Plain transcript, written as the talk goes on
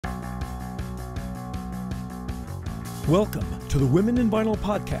Welcome to the Women in Vinyl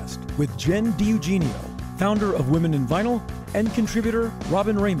podcast with Jen DiEugenio, founder of Women in Vinyl and contributor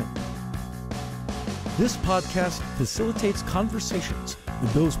Robin Raymond. This podcast facilitates conversations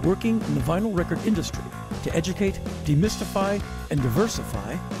with those working in the vinyl record industry to educate, demystify, and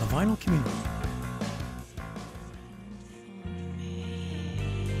diversify the vinyl community.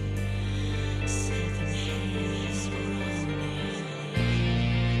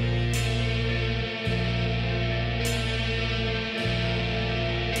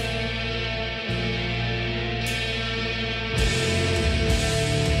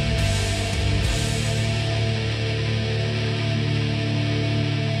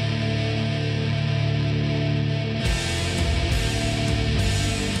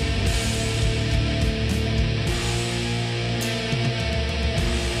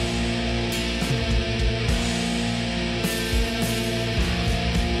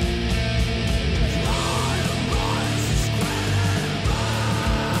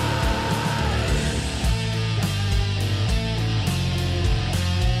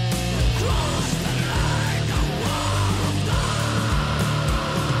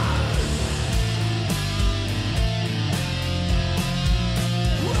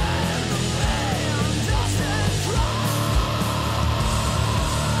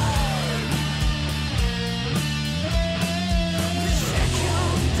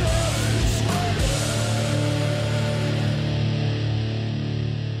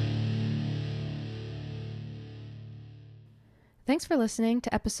 Thanks for listening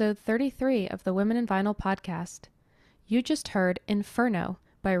to episode 33 of the Women in Vinyl podcast. You just heard Inferno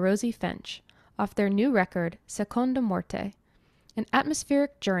by Rosie Finch off their new record, Seconda Morte, an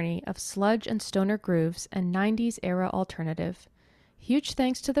atmospheric journey of sludge and stoner grooves and 90s era alternative. Huge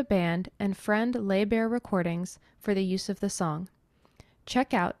thanks to the band and friend Lay Bear Recordings for the use of the song.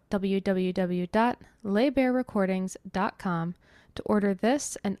 Check out www.laybearrecordings.com to order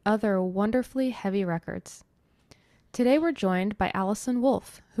this and other wonderfully heavy records. Today we're joined by Allison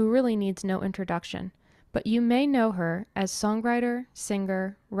Wolfe, who really needs no introduction, but you may know her as songwriter,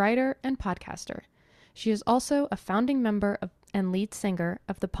 singer, writer, and podcaster. She is also a founding member and lead singer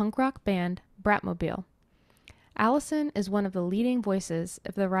of the punk rock band Bratmobile. Allison is one of the leading voices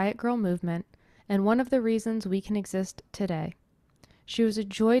of the Riot Grrrl movement and one of the reasons we can exist today. She was a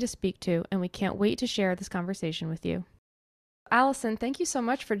joy to speak to, and we can't wait to share this conversation with you. Allison, thank you so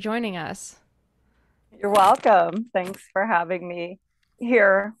much for joining us. You're welcome. Thanks for having me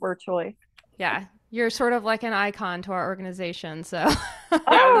here virtually. Yeah, you're sort of like an icon to our organization. So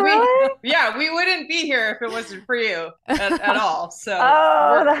we wouldn't be here if it wasn't for you at all. So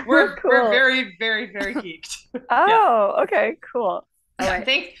we're very, very, very geeked. Okay, cool. All right.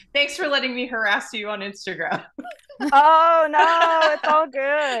 Thanks for letting me harass you on Instagram. Oh no, it's all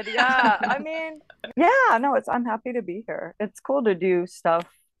good. Yeah. I'm happy to be here. It's cool to do stuff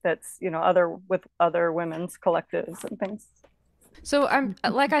that's, with other women's collectives and things. So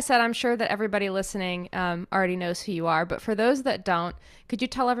like I said, I'm sure that everybody listening already knows who you are, but for those that don't, could you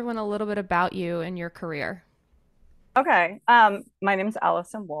tell everyone a little bit about you and your career? Okay. My name is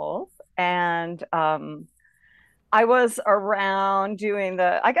Allison Wolfe, and I was around doing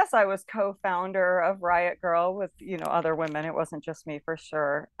I guess I was co-founder of Riot Grrrl with, other women. It wasn't just me for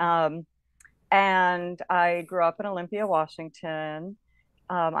sure. And I grew up in Olympia, Washington.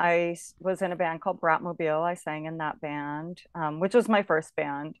 I was in a band called Bratmobile. I sang in that band, which was my first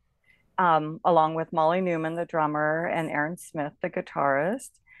band, along with Molly Newman, the drummer, and Aaron Smith, the guitarist.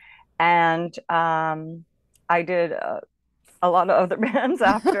 And I did a lot of other bands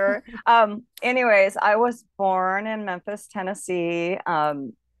after. Anyways, I was born in Memphis, Tennessee.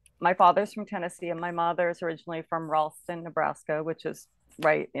 My father's from Tennessee, and my mother's originally from Ralston, Nebraska, which is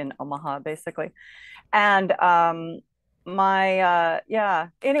right in Omaha, basically. And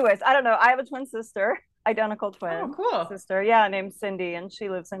anyways, I don't know, I have a twin sister, identical twin sister, named Cindy, and she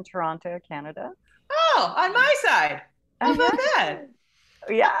lives in Toronto, Canada. On my side. How about that?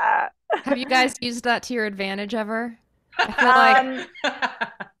 Yeah. Have you guys used that to your advantage ever? I feel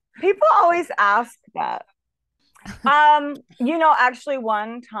people always ask that. Actually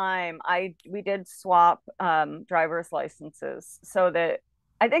one time we did swap driver's licenses, so that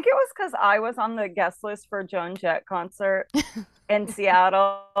I think it was because I was on the guest list for a Joan Jett concert in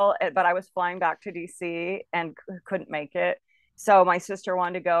Seattle, but I was flying back to DC and couldn't make it. So my sister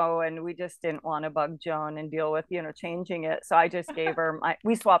wanted to go, and we just didn't want to bug Joan and deal with, changing it. So I just gave her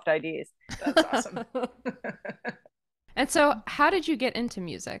we swapped IDs. That's awesome. And so how did you get into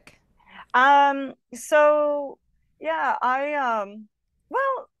music? When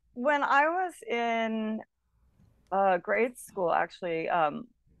I was in grade school, actually,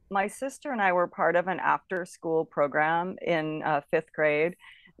 my sister and I were part of an after school program in 5th grade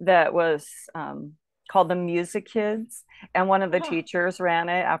that was called the Music Kids. And one of the teachers ran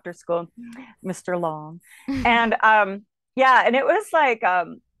it after school, Mr. Long. And yeah, and it was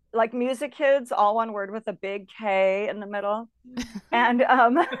like Music Kids, all one word with a big K in the middle. And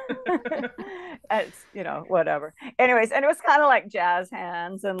it's, you know, whatever. Anyways, and it was kind of like jazz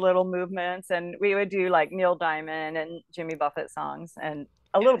hands and little movements. And we would do like Neil Diamond and Jimmy Buffett songs and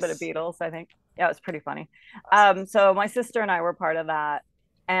a little bit of Beatles, I think. Yeah, it was pretty funny. So my sister and I were part of that.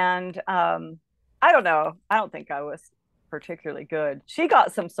 And I don't know. I don't think I was particularly good. She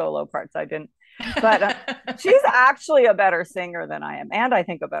got some solo parts. I didn't. But she's actually a better singer than I am, and I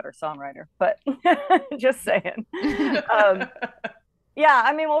think a better songwriter, but just saying. Yeah,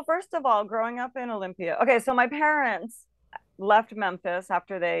 I mean, well, first of all, growing up in Olympia. Okay, so my parents left Memphis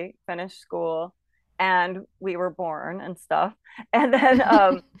after they finished school, and we were born and stuff. And then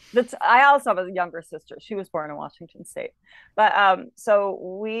I also have a younger sister. She was born in Washington State. But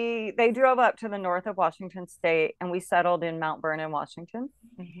so they drove up to the north of Washington State, and we settled in Mount Vernon, Washington.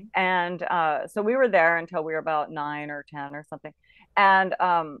 Mm-hmm. And so we were there until we were about 9 or 10 or something. And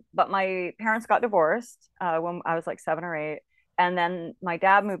but my parents got divorced when I was like 7 or 8. And then my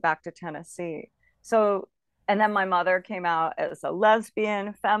dad moved back to Tennessee. So, and then my mother came out as a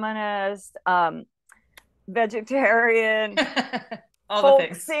lesbian, feminist, vegetarian,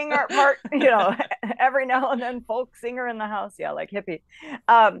 folk singer, you know, every now and then folk singer in the house. Yeah, like hippie.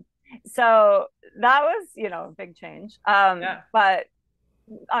 So that was, you know, a big change. But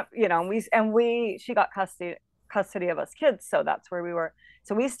you know, she got custody of us kids, so that's where we were.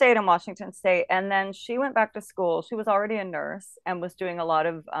 So we stayed in Washington State, and then she went back to school. She was already a nurse and was doing a lot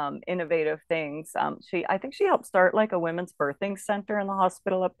of innovative things. I think she helped start like a women's birthing center in the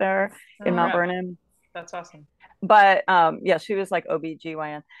hospital up there in Mount Vernon. That's awesome. But yeah, she was like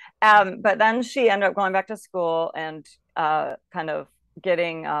OBGYN. But then she ended up going back to school and kind of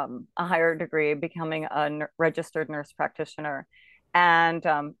getting a higher degree, becoming a registered nurse practitioner. And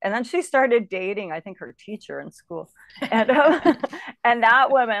then she started dating, I think, her teacher in school, and and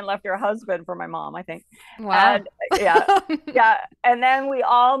that woman left her husband for my mom, I think. Wow. And, yeah. And then we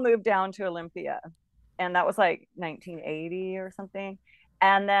all moved down to Olympia, and that was like 1980 or something.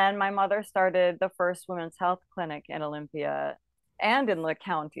 And then my mother started the first women's health clinic in Olympia and in the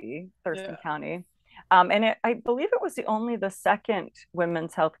county, Thurston County. And I believe it was the second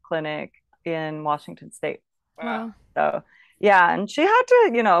women's health clinic in Washington State. Wow. So yeah, and she had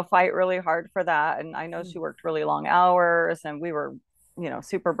to, you know, fight really hard for that. And I know she worked really long hours, and we were, you know,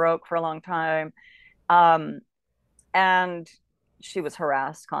 super broke for a long time. And she was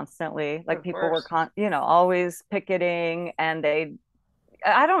harassed constantly. Like people were, you know, always picketing, and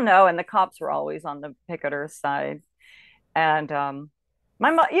I don't know. And the cops were always on the picketers' side. And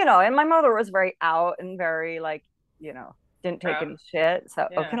my mother was very out and very like, you know, didn't take any shit. So,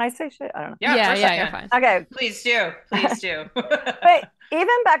 can I say shit? I don't know. Yeah, you're fine. Okay. Please do. But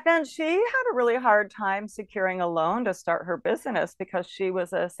even back then, she had a really hard time securing a loan to start her business because she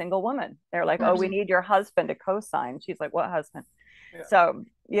was a single woman. They're like, oh, we need your husband to co-sign. She's like, what husband? Yeah. So,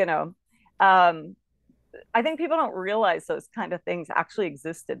 you know, I think people don't realize those kind of things actually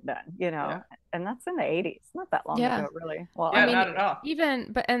existed then, you know, and that's in the 80s, not that long ago, really. Well, I mean, not at all.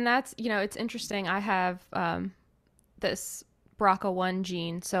 And that's, you know, it's interesting. I have this BRCA1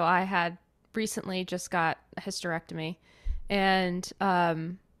 gene, so I had recently just got a hysterectomy, and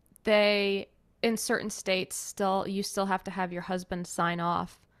they, in certain states, you still have to have your husband sign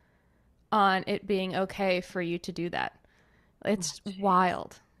off on it being okay for you to do that. It's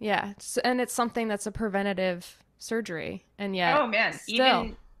wild. Yeah. And it's something that's a preventative surgery. And yet, oh man,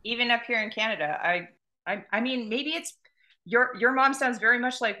 even up here in Canada, I mean, maybe it's your mom sounds very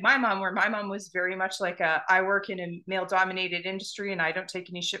much like my mom, where my mom was very much like I work in a male dominated industry and I don't take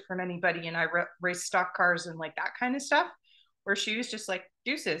any shit from anybody, and I race stock cars and like that kind of stuff, where she was just like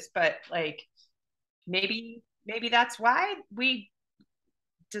deuces. But like maybe that's why we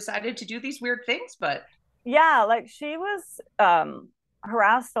decided to do these weird things. But yeah, like she was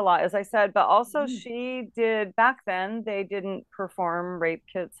harassed a lot, as I said, but also she did, back then they didn't perform rape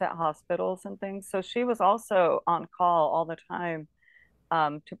kits at hospitals and things, so she was also on call all the time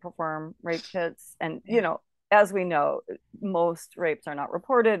to perform rape kits. And you know, as we know, most rapes are not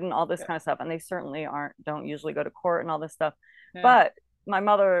reported and all this kind of stuff, and they certainly don't usually go to court and all this stuff. But my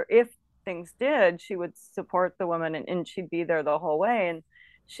mother, if things did, she would support the woman, and she'd be there the whole way. And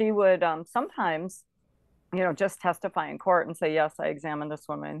she would sometimes, you know, just testify in court and say, yes, I examined this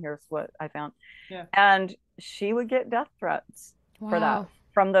woman, here's what I found. And she would get death threats for that.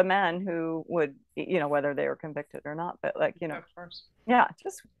 from the men who would, whether they were convicted or not, but like, Of course. yeah,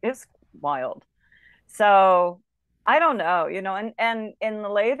 just it's wild. So I don't know, and in the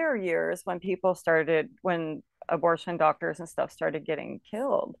later years when abortion doctors and stuff started getting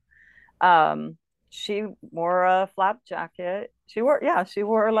killed, she wore a flap jacket. She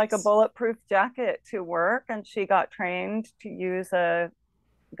wore like a bulletproof jacket to work, and she got trained to use a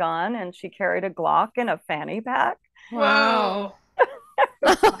gun, and she carried a Glock in a fanny pack. Wow.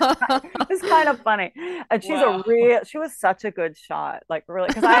 It's kind of funny. And she was such a good shot, like really,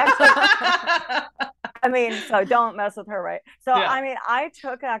 because I mean, so don't mess with her, right? So Yeah. I mean, I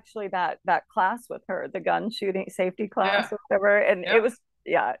took actually that class with her, the gun shooting safety class or whatever, and it was,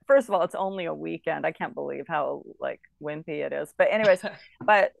 first of all, it's only a weekend. I can't believe how like wimpy it is. But anyways,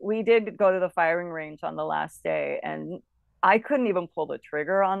 but we did go to the firing range on the last day, and I couldn't even pull the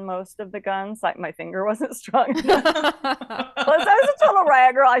trigger on most of the guns. Like my finger wasn't strong enough. Plus, I was a total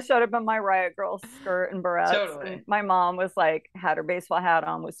riot girl. I showed up in my Riot Grrrl skirt and barrettes. Totally. And my mom was like, had her baseball hat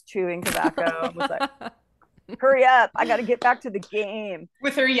on, was chewing tobacco, and was like, hurry up, I got to get back to the game.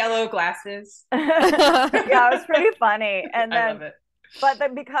 With her yellow glasses. Yeah, it was pretty funny. And then, I love it. But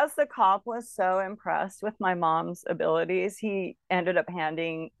then because the cop was so impressed with my mom's abilities, he ended up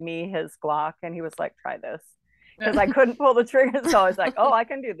handing me his Glock, and he was like, try this. Because I couldn't pull the trigger. So I was like, oh, I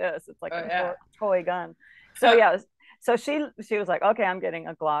can do this. It's like a toy gun. So yeah. So she was like, okay, I'm getting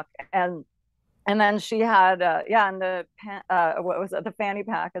a Glock. And then she had, and the, what was it? The fanny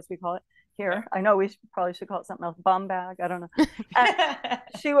pack, as we call it here. I know we probably should call it something else. Bum bag. I don't know. And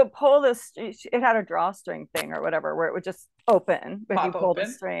she would pull this, it had a drawstring thing or whatever, where it would just open if you pulled the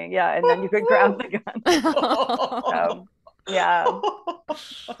string. Yeah. And then you could grab the gun. So, yeah.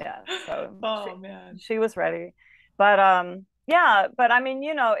 So man, she was ready. But but I mean,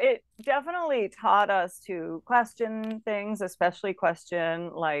 it definitely taught us to question things, especially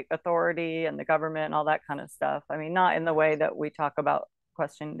question like authority and the government and all that kind of stuff. I mean, not in the way that we talk about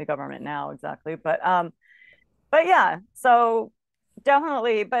questioning the government now exactly, but yeah, so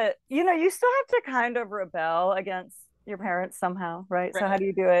definitely. But you still have to kind of rebel against your parents somehow, right? So how do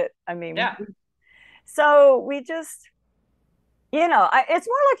you do it? I mean, so we just, it's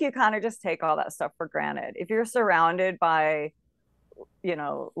more like you kind of just take all that stuff for granted. If you're surrounded by,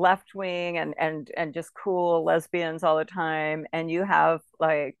 left wing and just cool lesbians all the time, and you have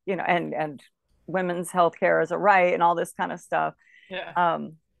like, and women's healthcare is a right and all this kind of stuff,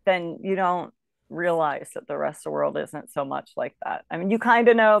 then you don't realize that the rest of the world isn't so much like that. I mean, you kind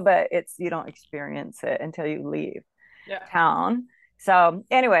of know, but you don't experience it until you leave town. So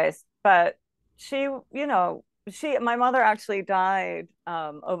anyways, but she, my mother actually died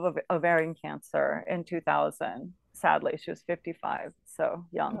of ovarian cancer in 2000. Sadly, she was 55, so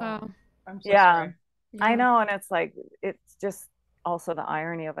young. Wow. I'm so sorry. I know, and it's like, it's just also the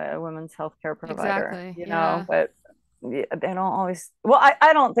irony of it, a women's healthcare provider, exactly. But they don't always. Well,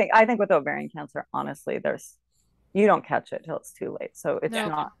 I think with ovarian cancer, honestly, you don't catch it till it's too late, so it's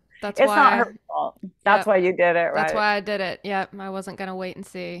not. It's not her fault. That's why you did it, right? That's why I did it. Yep, I wasn't gonna wait and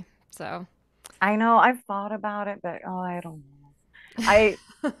see. So I know I've thought about it, but I don't know.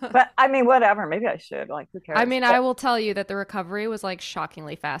 But I mean, whatever. Maybe I should. Like, who cares? I mean, I will tell you that the recovery was like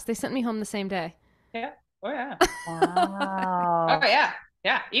shockingly fast. They sent me home the same day. Yeah. Oh yeah. Wow. Oh yeah.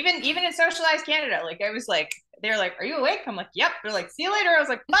 Yeah. Even in socialized Canada, like I was like, they're like, "Are you awake?" I'm like, "Yep." They're like, "See you later." I was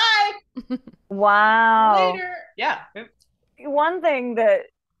like, "Bye." Wow. Later. Yeah. One thing that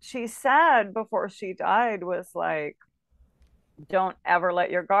she said before she died was like, don't ever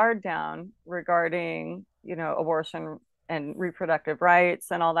let your guard down regarding, abortion and reproductive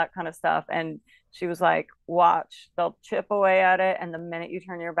rights and all that kind of stuff. And she was like, watch, they'll chip away at it, and the minute you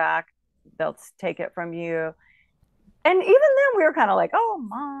turn your back, they'll take it from you. And even then we were kind of like, oh,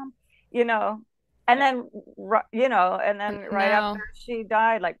 Mom, and then right after she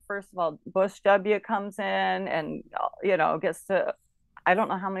died, like, first of all, Bush W comes in and gets to, I don't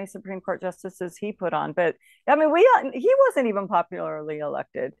know how many Supreme Court justices he put on, but I mean, he wasn't even popularly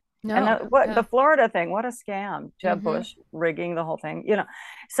elected. No, and the Florida thing, what a scam. Jeb Bush rigging the whole thing,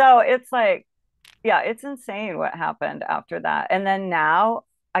 So it's like, yeah, it's insane what happened after that. And then now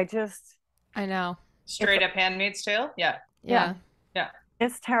I know. Straight up Handmaid's Tale. Yeah.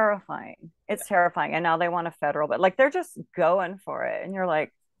 It's terrifying. It's terrifying. And now they want a federal, but like, they're just going for it. And you're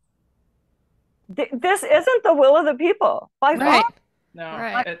like, this isn't the will of the people. By right. No,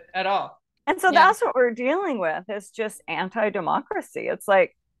 right. At all. And so that's what we're dealing with, is just anti-democracy. It's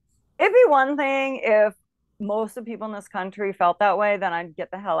like, it'd be one thing if most of the people in this country felt that way, then I'd get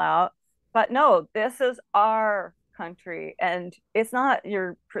the hell out. But no, this is our country, and it's not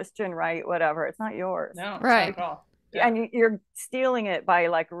your Christian right, whatever. It's not yours. No, right. not at all. and you're stealing it by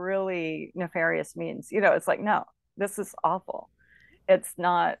like really nefarious means. It's like, no, this is awful. It's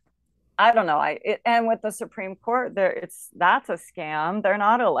not. I don't know. And with the Supreme Court, that's a scam. They're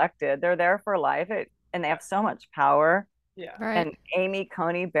not elected. They're there for life. And they have so much power. Yeah. Right. And Amy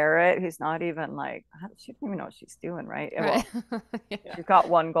Coney Barrett, who's not even like, she doesn't even know what she's doing, right? Right. Well, she's got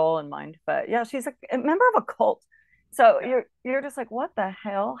one goal in mind, but yeah, she's a member of a cult. So you're just like, what the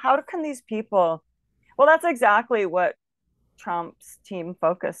hell? How can these people? Well, that's exactly what Trump's team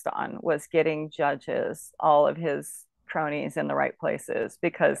focused on, was getting judges, all of his cronies in the right places,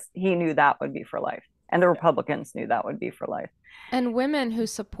 because he knew that would be for life. And the Republicans knew that would be for life. And women who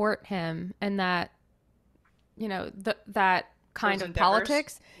support him and that, that kind of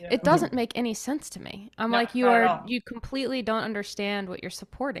politics, it doesn't make any sense to me. I'm like, you completely don't understand what you're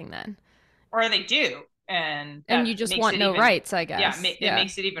supporting then. Or they do. And you just want no rights, I guess. Yeah, it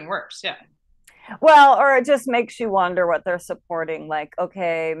makes it even worse. Yeah. Well, or it just makes you wonder what they're supporting. Like,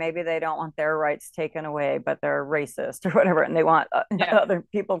 okay, maybe they don't want their rights taken away, but they're racist or whatever, and they want other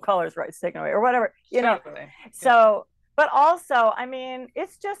people of color's rights taken away or whatever, Totally. So, but also, I mean,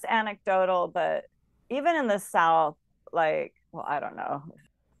 it's just anecdotal, but even in the South, like, well, I don't know,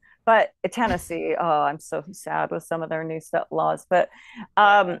 but Tennessee, oh, I'm so sad with some of their new laws, but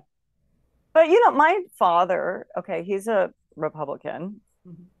my father, okay, he's a Republican.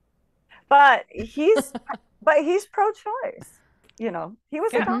 Mm-hmm. But he's pro-choice. He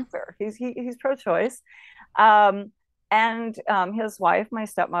was a doctor. He's pro-choice, and his wife, my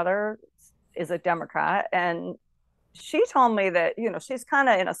stepmother, is a Democrat, and she told me that she's kind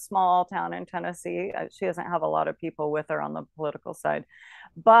of in a small town in Tennessee. She doesn't have a lot of people with her on the political side,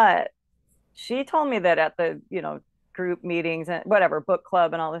 but she told me that at the group meetings and whatever, book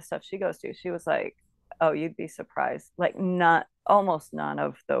club and all this stuff she goes to, she was like, oh, you'd be surprised. Like almost none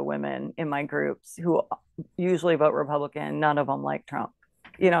of the women in my groups who usually vote Republican, none of them like Trump.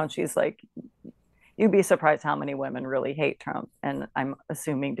 And she's like, you'd be surprised how many women really hate Trump. And I'm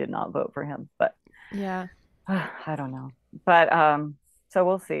assuming did not vote for him. But yeah, I don't know. But so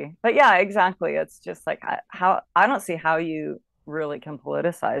we'll see. But yeah, exactly. It's just like I don't see how you really can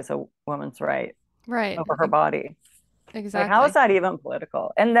politicize a woman's right over her body. Exactly. Like, how is that even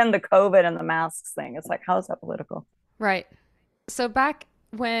political? And then the COVID and the masks thing. It's like, how is that political? Right. So back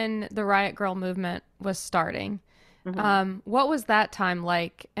when the Riot Grrrl movement was starting, what was that time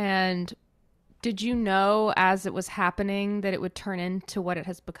like? And did you know as it was happening that it would turn into what it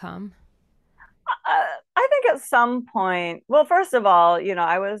has become? I think at some point, well, first of all,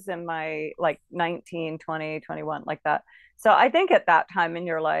 I was in my like 19, 20, 21, like that. So I think at that time in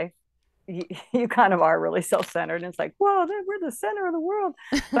your life, you kind of are really self-centered, and it's like, whoa, we're the center of the world.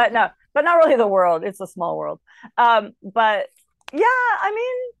 But no, but not really the world. It's a small world. But yeah, I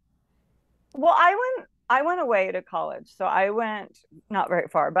mean, well, I went away to college. So I went not very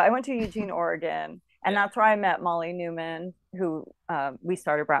far, but I went to Eugene, Oregon. And that's where I met Molly Newman, who we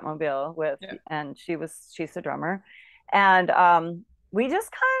started Bratmobile with. And she's the drummer. And we just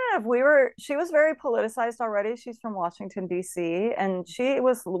she was very politicized already. She's from Washington, D.C. And she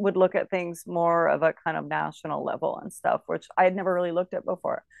would look at things more of a kind of national level and stuff, which I had never really looked at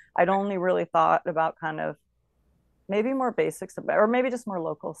before. I'd only really thought about kind of maybe more basics, or maybe just more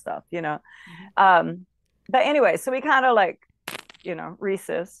local stuff, But anyway, so we kind of like,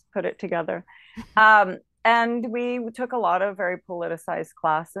 Reese's put it together. And we took a lot of very politicized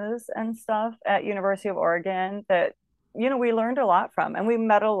classes and stuff at University of Oregon that we learned a lot from, and we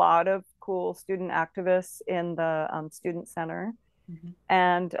met a lot of cool student activists in the student center,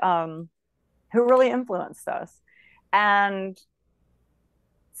 and who really influenced us. And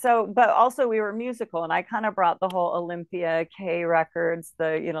so, but also we were musical, and I kind of brought the whole Olympia K records,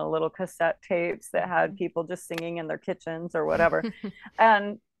 the little cassette tapes that had people just singing in their kitchens or whatever,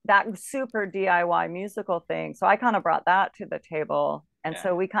 and that super DIY musical thing. So I kind of brought that to the table, and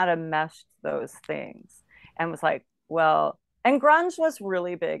so we kind of meshed those things, and was like, well, and grunge was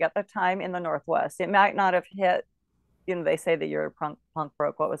really big at the time in the Northwest. It might not have hit, they say the year punk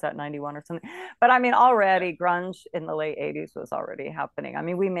broke, what was that, 91 or something? But I mean, already grunge in the late 80s was already happening. I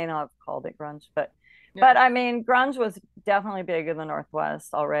mean, we may not have called it grunge, but I mean, grunge was definitely big in the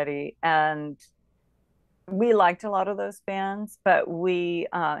Northwest already. And we liked a lot of those bands, but and we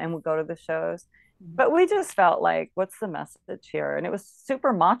go to the shows. But we just felt like, what's the message here? And it was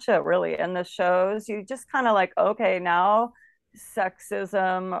super macho, really. And the shows, you just kind of like, okay, now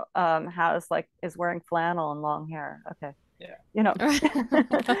sexism is wearing flannel and long hair. Okay.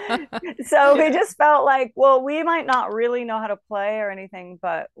 So we just felt like, well, we might not really know how to play or anything,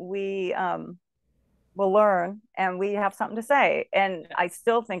 but we will learn and we have something to say. And I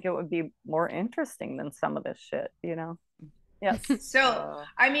still think it would be more interesting than some of this shit, you know? Yes. So,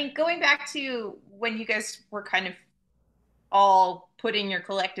 I mean, going back to when you guys were kind of all putting your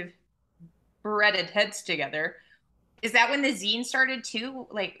collective beretted heads together, is that when the zine started too?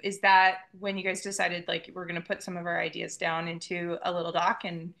 Like, is that when you guys decided, like, we're going to put some of our ideas down into a little doc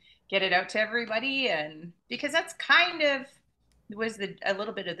and get it out to everybody? And because that's kind of was a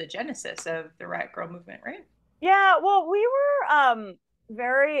little bit of the genesis of the Riot Grrrl movement, right? Yeah, well, we were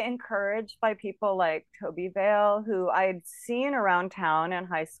very encouraged by people like Toby Vale, who I'd seen around town in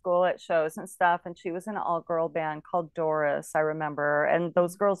high school at shows and stuff. And she was in an all-girl band called Doris, I remember. And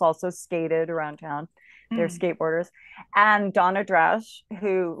those girls also skated around town. They're skateboarders. And Donna Dresch,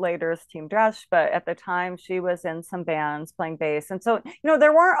 who later is Team Dresch, but at the time she was in some bands playing bass. And so, you know,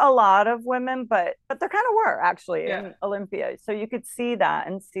 there weren't a lot of women, but there kind of were actually in Olympia. So you could see that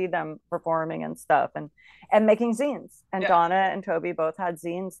and see them performing and stuff and making zines. And Donna and Toby both had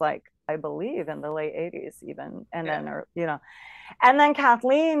zines, like I believe in the late 80s even. And then, or, you know, and then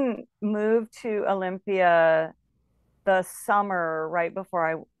Kathleen moved to Olympia the summer right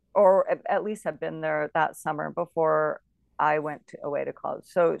before or at least had been there that summer before I went away to college.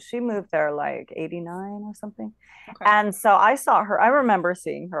 So she moved there like 89 or something. Okay. And so I saw her, I remember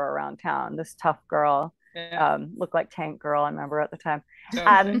seeing her around town, this tough girl, looked like Tank Girl, I remember at the time.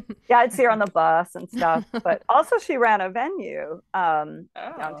 And I'd see her on the bus and stuff, but also she ran a venue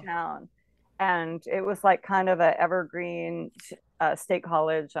downtown. And it was like kind of an evergreen state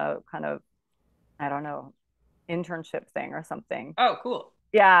college, kind of, I don't know, internship thing or something. Oh, cool.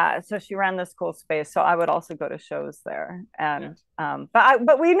 Yeah, so she ran this cool space. So I would also go to shows there, and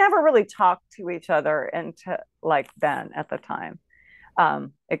but we never really talked to each other into like then at the time,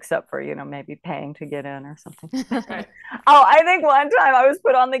 except for, you know, maybe paying to get in or something. Right. Oh, I think one time I was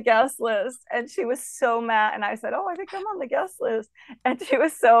put on the guest list, and she was so mad. And I said, "Oh, I think I'm on the guest list," and she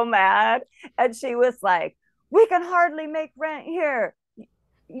was so mad, and she was like, "We can hardly make rent here.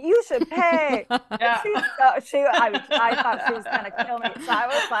 You should pay." Yeah. I thought she was gonna kill me. So I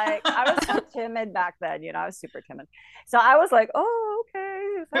was like, I was so timid back then, you know, I was super timid. So I was like, "Oh,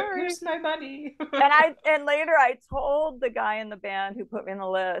 okay, sorry. Here's my money." and later I told the guy in the band who put me on the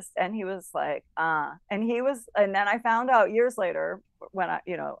list, and he was like, and then I found out years later when I,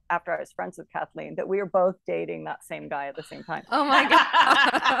 you know, after I was friends with Kathleen, that we were both dating that same guy at the same time. Oh my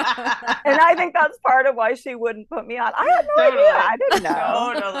God. And I think that's part of why she wouldn't put me on. I had no idea. I didn't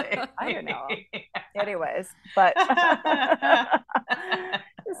know. Totally. I didn't know. Anyways, but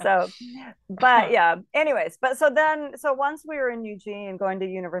so once we were in Eugene going to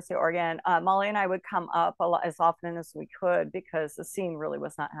University of Oregon, Molly and I would come up a lot, as often as we could, because the scene really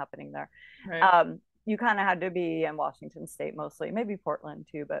was not happening there. Right. You kind of had to be in Washington State mostly, maybe Portland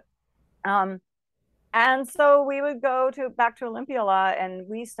too, but and so we would go back to Olympia a lot, and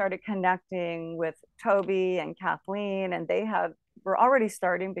we started connecting with Toby and Kathleen, and were already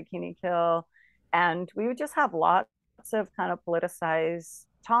starting Bikini Kill, and we would just have lots of kind of politicized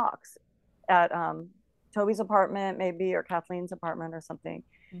talks at Toby's apartment maybe, or Kathleen's apartment or something.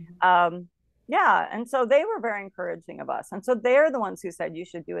 Mm-hmm. And so they were very encouraging of us, and so they're the ones who said you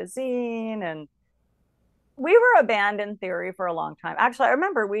should do a zine. And we were a band in theory for a long time. Actually, I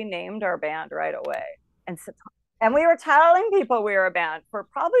remember we named our band right away, and we were telling people we were a band for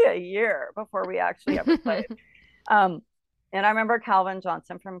probably a year before we actually ever played. And I remember Calvin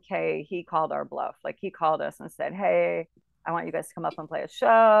Johnson from K, he called our bluff. Like, he called us and said, "Hey, I want you guys to come up and play a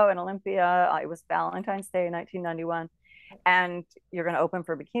show in Olympia. It was Valentine's Day, 1991. And you're going to open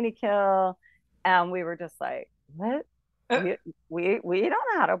for Bikini Kill." And we were just like, "What? We don't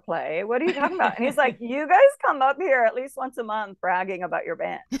know how to play. What are you talking about?" And he's like, "You guys come up here at least once a month bragging about your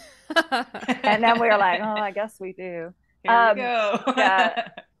band." And then we were like, "Oh, I guess we do." Here we go. Yeah.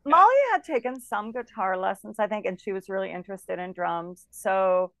 Molly had taken some guitar lessons, I think, and she was really interested in drums.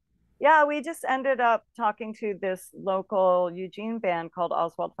 So yeah, we just ended up talking to this local Eugene band called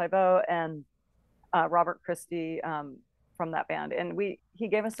Oswald 50 and Robert Christie from that band. And he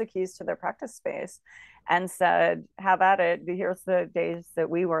gave us the keys to their practice space and said, "Have at it. Here's the days that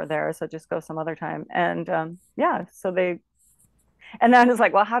we were there, so just go some other time." And and then it's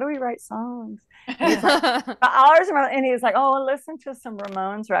like, "Well, how do we write songs?" And he's like, and he's like, "Oh, listen to some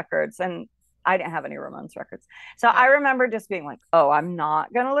Ramones records." And I didn't have any Ramones records. So I remember just being like, "Oh, I'm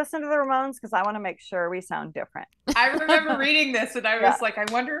not going to listen to the Ramones because I want to make sure we sound different." I remember reading this and I was like, I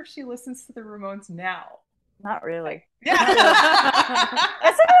wonder if she listens to the Ramones now. Not really. Yeah.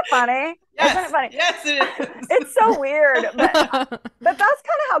 Isn't it funny? Yes. Isn't it funny? Yes, it is. It's so weird, but that's kind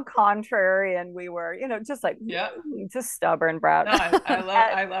of how contrarian we were, just like just stubborn brat. No,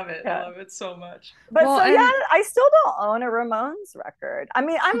 I love it. Yeah. I love it so much. But I still don't own a Ramones record. I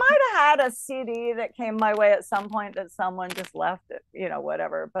mean, I might have had a CD that came my way at some point that someone just left it,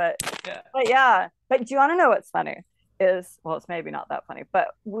 whatever. But do you want to know what's funny? Well, it's maybe not that funny, but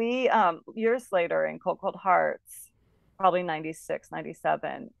we years later in Cold Cold Hearts, probably 96,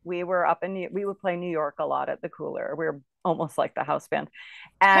 97, we would play New York a lot at the Cooler. We were almost like the house band.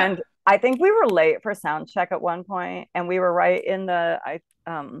 And I think we were late for sound check at one point, and we were right in the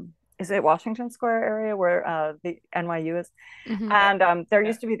is it Washington Square area where the NYU is? Mm-hmm. And there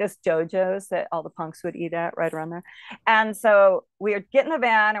used to be this JoJo's that all the punks would eat at right around there. And so we were getting the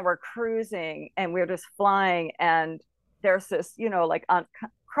van and we're cruising and we're just flying, and there's this, like on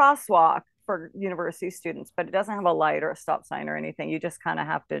crosswalk for university students, but it doesn't have a light or a stop sign or anything. You just kind of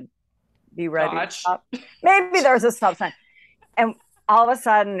have to be ready to stop. Maybe there's a stop sign. And all of a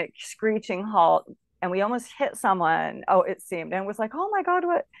sudden, screeching halt, and we almost hit someone. Oh, it seemed, and it was like, oh my God,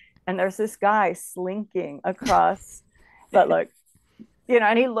 what? And there's this guy slinking across, but like,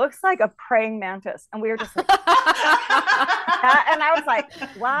 and he looks like a praying mantis. And we were just like, and I was like,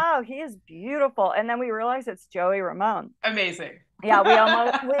 wow, he is beautiful. And then we realized it's Joey Ramone. Amazing. Yeah,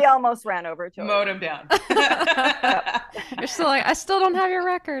 we almost ran over Joey. Mowed him down. You're still like, I still don't have your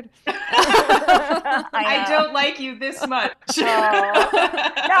record. I don't like you this much. No,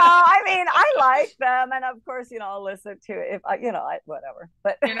 I mean, I like them, and of course, I'll listen to it if whatever.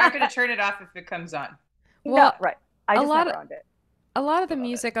 But you're not going to turn it off if it comes on. Well, no, right. I just never owned it. A lot of the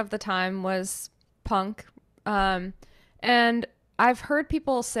music of the time was punk, and I've heard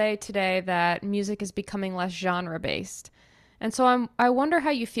people say today that music is becoming less genre-based. And so I wonder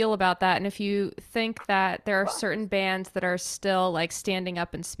how you feel about that, and if you think that there are certain bands that are still like standing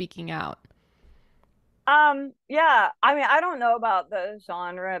up and speaking out. Yeah, I mean, I don't know about the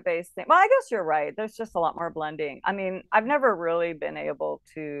genre-based thing. Well, I guess you're right. There's just a lot more blending. I mean, I've never really been able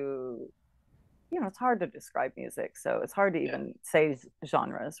to, it's hard to describe music, so it's hard to even say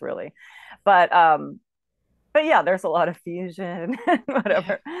genres really. But yeah, there's a lot of fusion and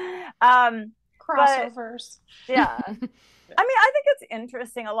whatever. Crossovers. Yeah. I mean, I think it's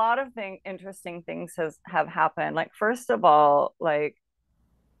interesting. A lot of interesting things have happened. Like, first of all, like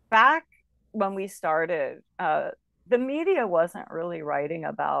back when we started, the media wasn't really writing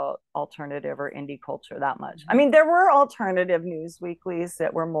about alternative or indie culture that much. I mean, there were alternative news weeklies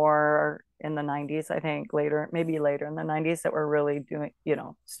that were more in the 90s, I think, maybe later in the 90s, that were really doing,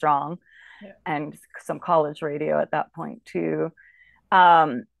 strong, and some college radio at that point too.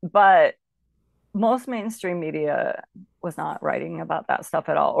 But most mainstream media was not writing about that stuff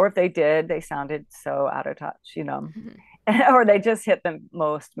at all. Or if they did, they sounded so out of touch, or they just hit the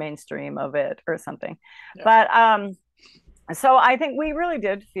most mainstream of it or something. Yeah. But so I think we really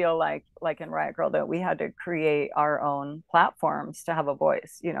did feel like in Riot Grrrl that we had to create our own platforms to have a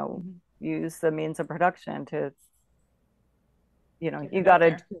voice, use the means of production to, you got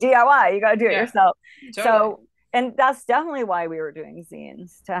to DIY, you got to do it yourself. Totally. So, and that's definitely why we were doing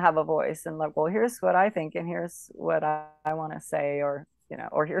zines, to have a voice and like, well, here's what I think, and here's what I want to say, or,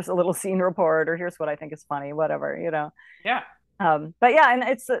 or here's a little scene report, or here's what I think is funny, whatever, Yeah. But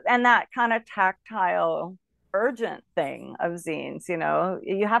yeah, and that kind of tactile, urgent thing of zines,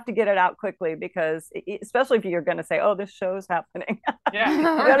 you have to get it out quickly, because especially if you're going to say, oh, this show's happening. Yeah. You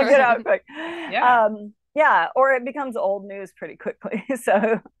got to get out quick. Yeah. Or it becomes old news pretty quickly.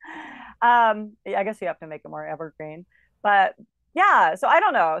 So, I guess you have to make it more evergreen, but yeah, so I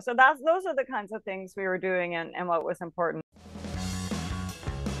don't know. So those are the kinds of things we were doing, and what was important.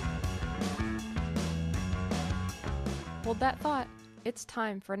 Hold that thought. It's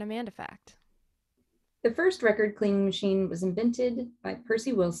time for an Amanda fact. The first record cleaning machine was invented by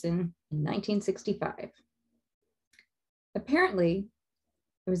Percy Wilson in 1965. Apparently,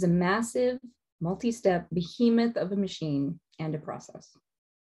 it was a massive, multi-step behemoth of a machine and a process.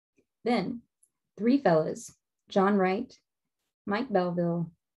 Then, three fellas, John Wright, Mike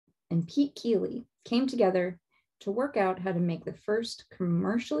Belleville, and Pete Keeley, came together to work out how to make the first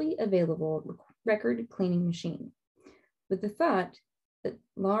commercially available record cleaning machine, with the thought that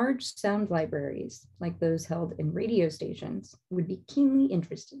large sound libraries, like those held in radio stations, would be keenly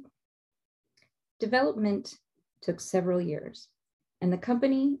interested. Development took several years, and the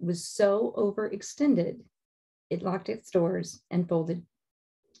company was so overextended, it locked its doors and folded.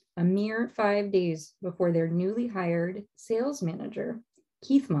 A mere 5 days before their newly hired sales manager,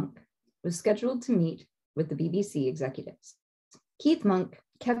 Keith Monk, was scheduled to meet with the BBC executives. Keith Monk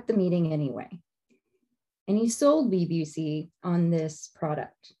kept the meeting anyway, and he sold BBC on this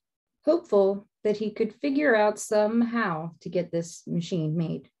product, hopeful that he could figure out somehow to get this machine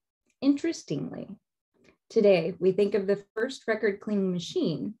made. Interestingly, today we think of the first record cleaning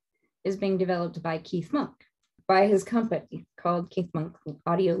machine as being developed by Keith Monk, by his company called Keith Monk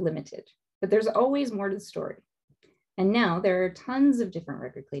Audio Limited. But there's always more to the story. And now there are tons of different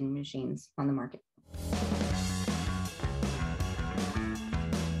record cleaning machines on the market.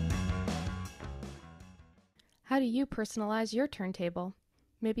 How do you personalize your turntable?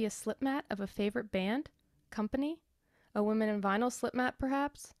 Maybe a slip mat of a favorite band, company? A Women in Vinyl slip mat,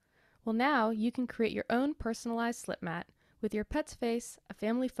 perhaps? Well, now you can create your own personalized slip mat with your pet's face, a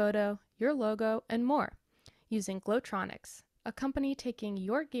family photo, your logo, and more using Glowtronics, a company taking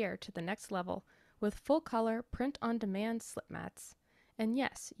your gear to the next level with full-color print-on-demand slip mats. And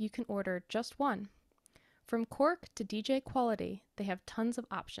yes, you can order just one. From cork to DJ quality, they have tons of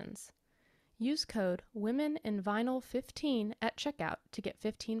options. Use code womeninvinyl15 at checkout to get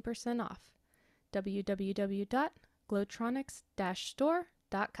 15% off.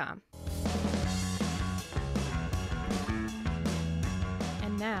 www.glowtronics-store.com.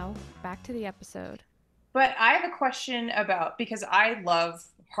 And now, back to the episode. But I have a question about, because I love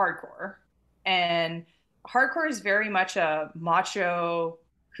hardcore, and hardcore is very much a macho,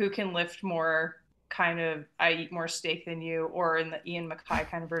 who can lift more kind of, I eat more steak than you, or in the Ian MacKaye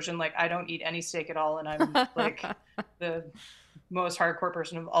kind of version, like I don't eat any steak at all and I'm like the most hardcore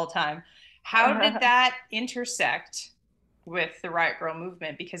person of all time. How did that intersect with the Riot Grrrl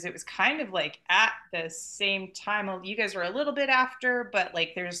movement? Because it was kind of like at the same time. You guys were a little bit after, but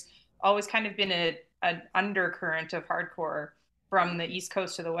like there's always kind of been an undercurrent of hardcore from the East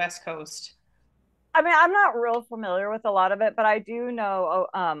Coast to the West Coast. I mean, I'm not real familiar with a lot of it, but I do know,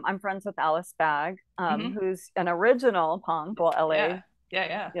 I'm friends with Alice Bagg, who's an original punk, well, LA,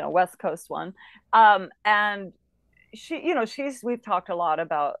 West Coast one. And she, we've talked a lot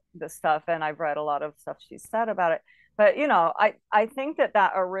about this stuff, and I've read a lot of stuff she's said about it. But, I think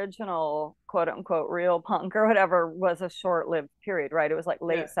that original quote unquote real punk or whatever was a short-lived period, right? It was like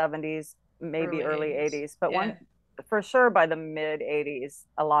late 70s, maybe early 80s. But for sure by the mid 80s,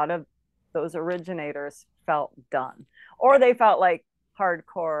 a lot of those originators felt done, or they felt like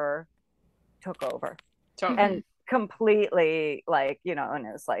hardcore took over and completely and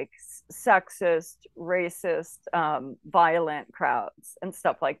it was like sexist, racist, violent crowds and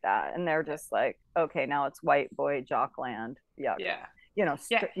stuff like that. And they're just like, okay, now it's white boy jockland.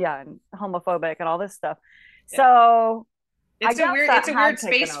 And homophobic and all this stuff. So it's a weird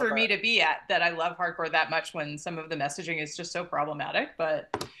space for me to be at, that I love hardcore that much when some of the messaging is just so problematic, but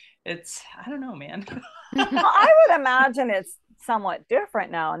it's, I don't know, man. Well, I would imagine it's somewhat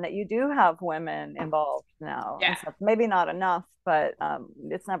different now, and that you do have women involved now. Yeah. Maybe not enough, but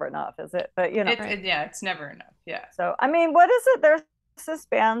it's never enough, is it? But it's never enough. Yeah. So I mean, what is it? There's this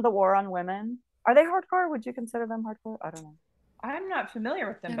band, The War on Women. Are they hardcore? Would you consider them hardcore? I don't know. I'm not familiar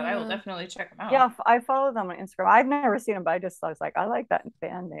with them, but I will definitely check them out. Yeah, I follow them on Instagram. I've never seen them, but I was like, I like that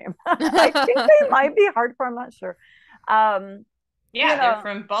band name. I think they might be hardcore. I'm not sure. They're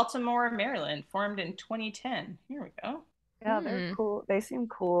from Baltimore, Maryland, formed in 2010. Here we go. Yeah, they're cool. They seem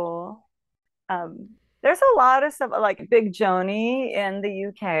cool. There's a lot of stuff like Big Joni in the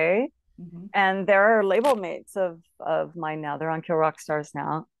UK, and they're label mates of mine now. They're on Kill Rock Stars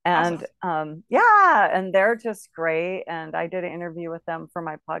now, and awesome. And they're just great. And I did an interview with them for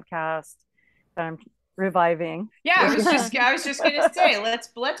my podcast that I'm reviving. Yeah, I was just gonna say, let's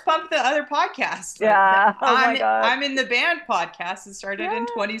pump the other podcast. Yeah, my God. I'm in the band podcast. It started in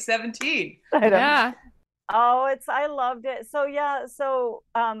 2017. Yeah. Oh, I loved it. So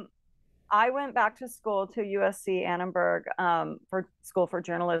I went back to school to USC Annenberg for school for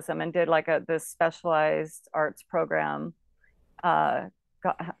journalism, and did like this specialized arts program. Got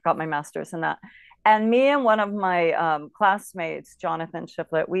my master's in that. And me and one of my classmates, Jonathan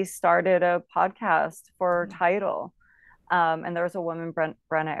Shiflett, we started a podcast for Tidal. And there was a woman,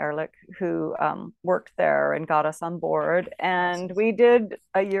 Brenna Ehrlich, who worked there and got us on board. And we did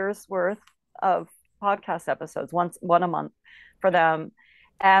a year's worth of podcast episodes, one a month for them.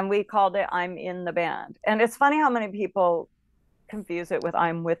 And we called it I'm in the Band. And it's funny how many people confuse it with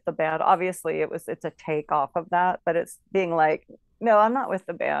I'm with the band. Obviously, it's a take off of that, but it's being like, no, I'm not with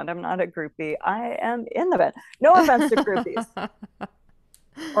the band. I'm not a groupie. I am in the band. No offense to groupies.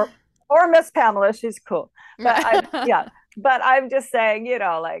 or Miss Pamela, she's cool. But but I'm just saying,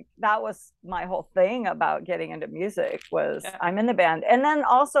 like that was my whole thing about getting into music was I'm in the band. And then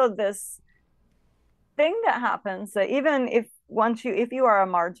also this thing that happens that even if you are a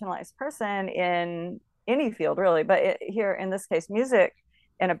marginalized person in any field really, but here in this case music,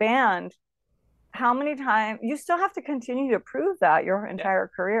 in a band, how many times you still have to continue to prove that your entire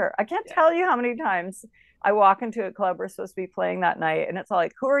career. I can't tell you how many times I walk into a club we're supposed to be playing that night, and it's all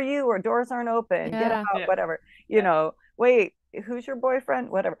like, who are you? Or doors aren't open, get out, whatever, you know, wait, who's your boyfriend,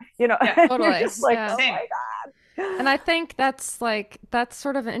 whatever, you know. Totally. You're just like, oh Same. my God. And I think that's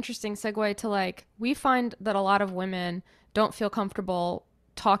sort of an interesting segue to like, we find that a lot of women don't feel comfortable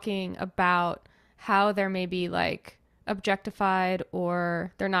talking about how they're maybe like objectified,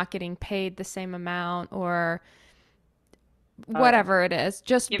 or they're not getting paid the same amount, or whatever it is,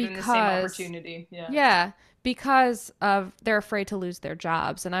 just given because the same opportunity. Because of they're afraid to lose their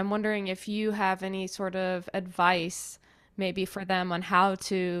jobs. And I'm wondering if you have any sort of advice maybe for them on how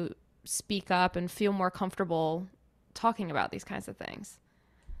to speak up and feel more comfortable talking about these kinds of things.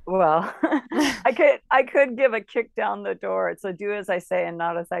 Well, I could give a kick down the door. It's a do as I say and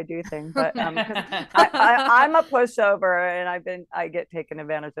not as I do thing. But 'cause I'm a pushover, and I get taken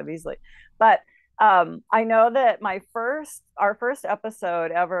advantage of easily. But I know that our first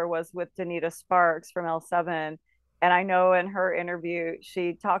episode ever was with Danita Sparks from L7. And I know in her interview,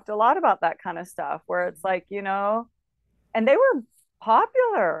 she talked a lot about that kind of stuff, where it's like, you know, and they were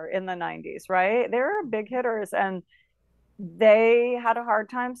popular in the 90s, right? They were big hitters, and they had a hard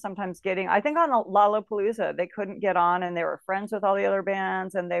time sometimes getting, I think on Lollapalooza, they couldn't get on, and they were friends with all the other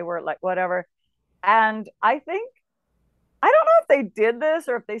bands, and they were like, whatever. And I think, I don't know if they did this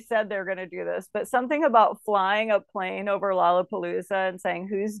or if they said they're going to do this, but something about flying a plane over Lollapalooza and saying,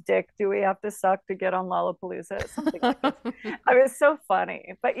 whose dick do we have to suck to get on Lollapalooza? Something like this. I mean, it's so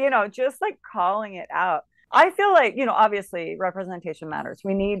funny, but you know, just like calling it out. I feel like, you know, obviously representation matters.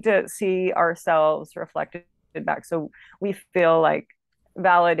 We need to see ourselves reflected back, so we feel like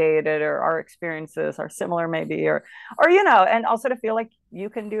validated, or our experiences are similar maybe, or you know, and also to feel like you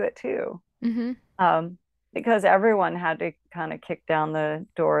can do it too. Because everyone had to kind of kick down the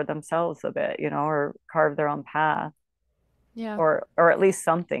door themselves a bit, you know, or carve their own path, or at least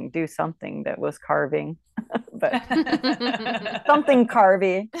do something that was carving. But something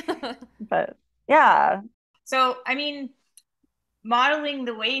carvy. But yeah. So I mean, modeling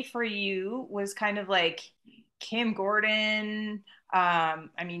the way for you was kind of like Kim Gordon. I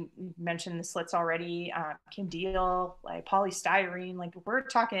mean, you mentioned the Slits already. Kim Deal, like polystyrene. Like, we're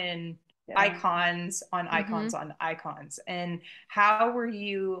talking icons on icons on icons. And how were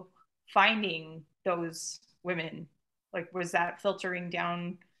you finding those women? Like, was that filtering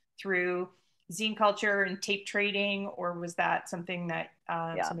down through zine culture and tape trading, or was that something that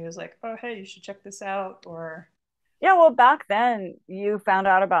somebody was like, oh, hey, you should check this out? Or yeah, well, back then you found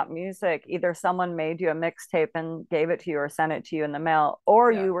out about music. Either someone made you a mixtape and gave it to you, or sent it to you in the mail,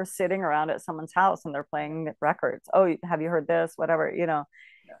 or you were sitting around at someone's house and they're playing records. Oh, have you heard this? Whatever, you know.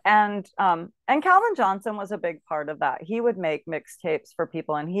 And Calvin Johnson was a big part of that. He would make mixtapes for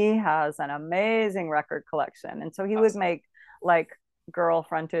people, and he has an amazing record collection. And so he would make like girl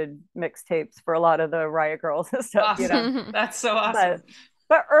fronted mixtapes for a lot of the Riot Grrrls and stuff. You know, that's so awesome.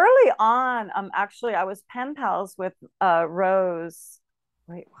 But early on, actually, I was pen pals with Rose.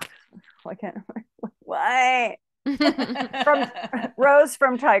 Wait, I can't remember. What? From Rose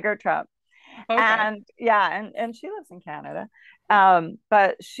from Tiger Trap. Okay. And yeah, and she lives in Canada.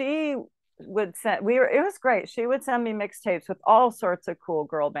 But she would send, it was great. She would send me mixtapes with all sorts of cool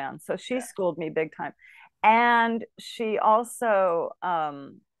girl bands. So she schooled me big time. And she also,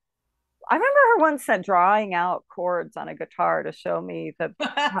 I remember her once said drawing out chords on a guitar to show me the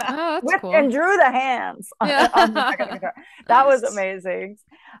cool. And drew the hands on the guitar. That was amazing.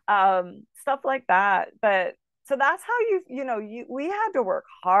 Stuff like that. But so that's how we had to work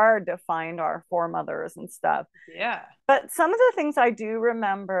hard to find our foremothers and stuff. Yeah. But some of the things I do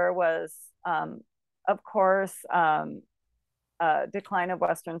remember was, of course, decline of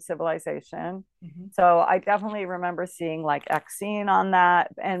Western civilization. So I definitely remember seeing like Exene on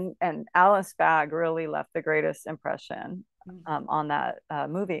that, and Alice Bagg really left the greatest impression on that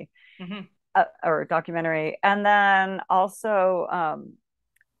movie or documentary. And then also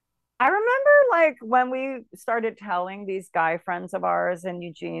I remember like when we started telling these guy friends of ours in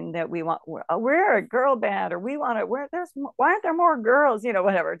Eugene that we're a girl band, or why aren't there more girls, you know,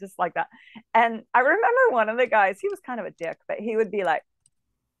 whatever, just like that. And I remember one of the guys, he was kind of a dick, but he would be like,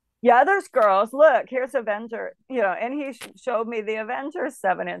 yeah, there's girls, look, here's Avenger, you know, and he showed me the Avengers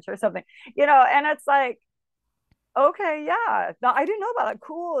 7-inch or something, you know, and it's like, okay, yeah, no, I didn't know about that,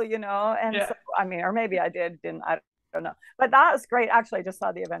 cool, you know. And so, I mean, or maybe I didn't, I don't know, but that was great. Actually, I just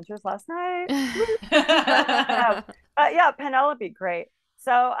saw the Avengers last night. But yeah, Penelope, great.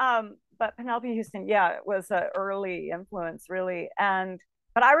 So but Penelope Houston, was an early influence, really.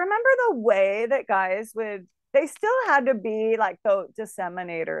 But I remember the way that guys would they still had to be like the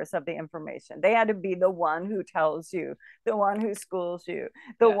disseminators of the information. They had to be the one who tells you, the one who schools you,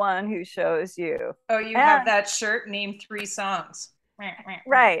 the one who shows you. Oh, you have that shirt, name 3 songs.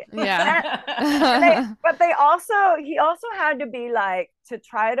 Right. Yeah. But he also had to be like, to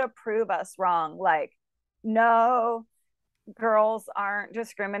try to prove us wrong. Like, no, girls aren't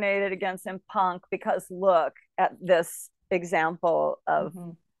discriminated against in punk because look at this example of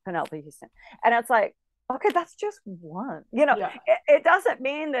Penelope Houston. And it's like, okay, that's just one, it doesn't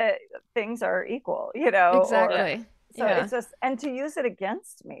mean that things are equal, Exactly. So it's just, and to use it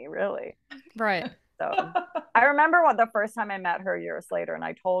against me, really. Right. So I remember the first time I met her years later, and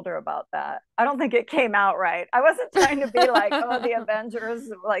I told her about that. I don't think it came out right. I wasn't trying to be like, oh, the Avengers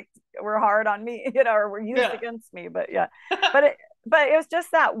like were hard on me, or were used against me. But but it was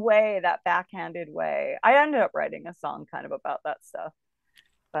just that way, that backhanded way. I ended up writing a song kind of about that stuff,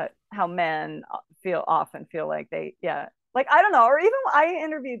 but how men often feel like they, like, I don't know. Or even I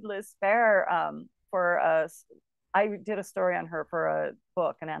interviewed Liz Phair for us. I did a story on her for a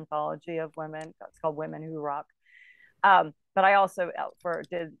book, an anthology of women. It's called Women Who Rock. But I also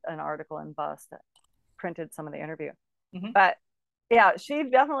did an article in Bust that printed some of the interview. But yeah, she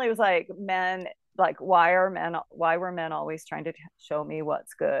definitely was like, men, like, why were men always trying to show me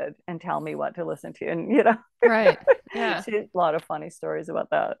what's good and tell me what to listen to? And, Right. Yeah. She had a lot of funny stories about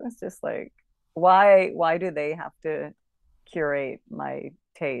that. It's just like, why do they have to curate my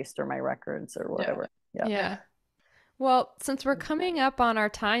taste or my records or whatever? Yeah. Well, since we're coming up on our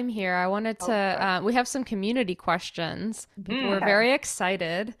time here, I wanted to, we have some community questions. People were very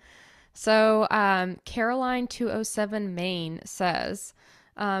excited. So Caroline 207 Maine says,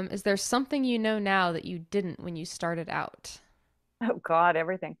 is there something you know now that you didn't when you started out? Oh God,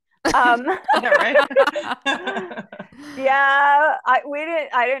 everything. Right?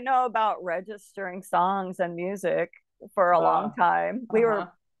 I didn't know about registering songs and music for a long time. We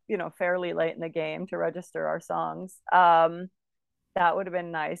were fairly late in the game to register our songs. That would have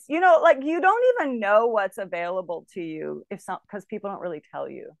been nice. Like, you don't even know what's available to you because people don't really tell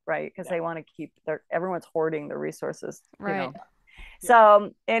you, right? Because they want to keep everyone's hoarding the resources, right?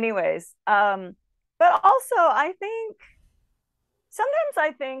 So anyways, but also I think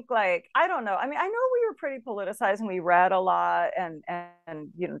sometimes like, I don't know. I mean, I know we were pretty politicized and we read a lot and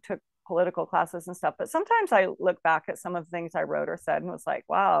took political classes and stuff, but sometimes I look back at some of the things I wrote or said and was like,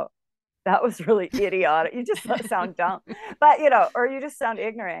 wow, that was really idiotic. You just sound dumb, but or you just sound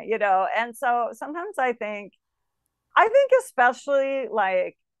ignorant, and so sometimes I think especially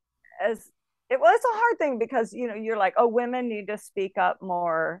like, it's a hard thing because you're like, oh, women need to speak up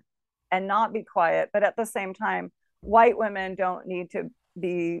more and not be quiet, but at the same time white women don't need to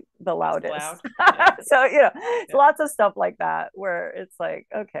be the loudest. So lots of stuff like that where it's like,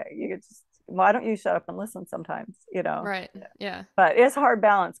 okay, you could just, why don't you shut up and listen sometimes, right? Yeah. But it's hard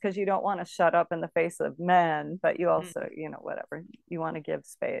balance because you don't want to shut up in the face of men, but you also whatever, you want to give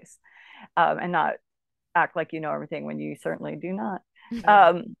space and not act like you know everything when you certainly do not.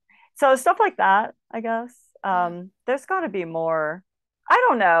 So stuff like that, I guess. There's got to be more. I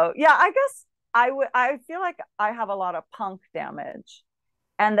don't know. Yeah, I guess I feel like I have a lot of punk damage,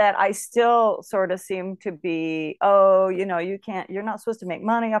 and that I still sort of seem to be, you're not supposed to make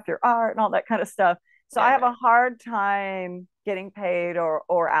money off your art and all that kind of stuff. So I have a hard time getting paid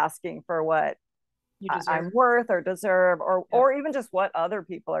or asking for what I'm worth or deserve, or even just what other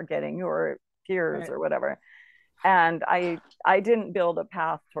people are getting who are peers or whatever. And I didn't build a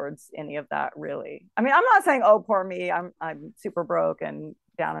path towards any of that, really. I mean, I'm not saying, oh, poor me, I'm super broke and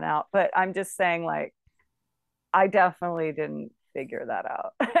down and out, but I'm just saying, like, I definitely didn't figure that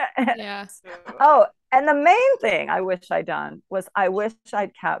out. Yeah. Oh, and the main thing I wish I'd done was I wish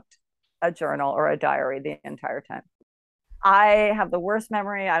I'd kept a journal or a diary the entire time. I have the worst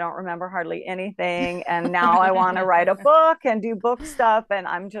memory. I don't remember hardly anything. And now I want to write a book and do book stuff. And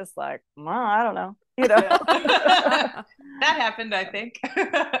I'm just like, well, I don't know. That happened, I think.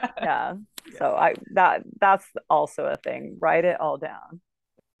 Yeah. So that's also a thing. Write it all down.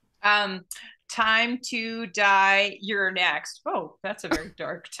 Time to Die, You're Next. Oh, that's a very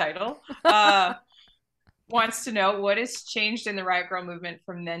dark title. Wants to know what has changed in the Riot Grrrl movement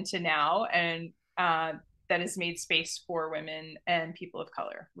from then to now, and that has made space for women and people of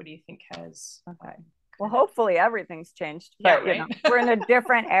color. What do you think has? Okay. Well, hopefully everything's changed, but we're in a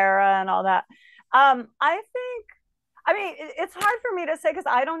different era and all that. I mean, it's hard for me to say because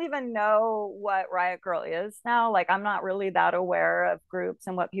I don't even know what Riot Grrrl is now. Like, I'm not really that aware of groups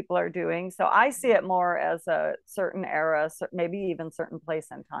and what people are doing. So I see it more as a certain era, maybe even certain place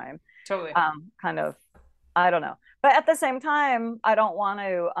and time. Totally. Kind of, I don't know. But at the same time, I don't want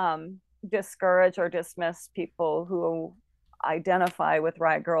to discourage or dismiss people who identify with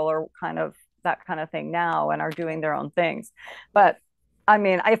Riot Grrrl or kind of that kind of thing now and are doing their own things. But I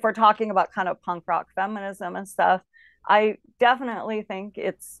mean, if we're talking about kind of punk rock feminism and stuff, I definitely think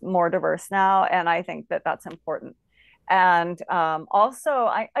it's more diverse now, and I think that that's important. And also,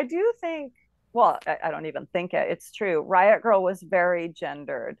 I do think, well, I don't even think it, it's true. Riot Grrrl was very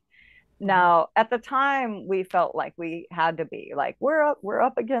gendered. Now, at the time, we felt like we had to be like, we're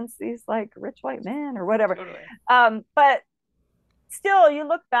up against these like rich white men or whatever. Totally. But still, you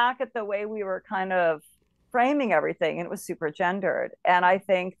look back at the way we were kind of framing everything, and it was super gendered. And I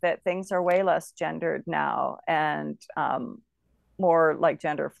think that things are way less gendered now and more like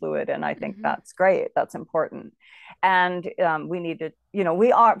gender fluid. And I think that's great. That's important. And we need to,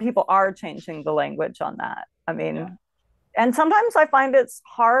 people are changing the language on that. I mean, and sometimes I find it's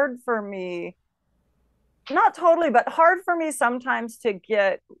hard for me, not totally, but hard for me sometimes to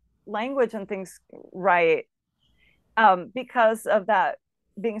get language and things right, because of that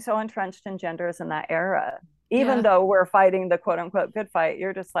being so entrenched in genders in that era. Even though we're fighting the quote unquote good fight,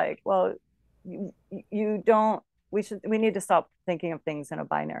 you're just like, well, you don't, we need to stop thinking of things in a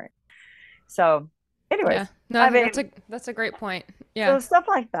binary. So anyways, no, I mean, that's a great point. So stuff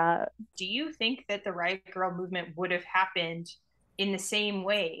like that. Do you think that the Riot Grrrl movement would have happened in the same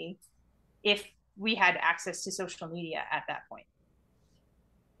way if we had access to social media at that point?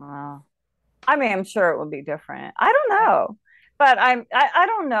 Wow. I mean, I'm sure it would be different. I don't know. But I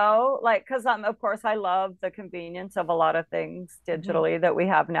don't know, like, because of course I love the convenience of a lot of things digitally that we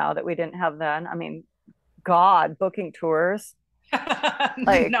have now that we didn't have then. I mean, God, booking tours.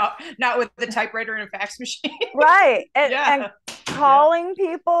 Like, not with the typewriter and a fax machine. Right. And calling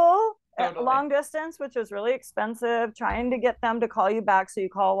people Totally. long distance, which is really expensive, trying to get them to call you back so you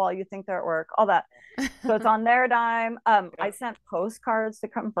call while you think they're at work, all that. So it's on their dime. I sent postcards to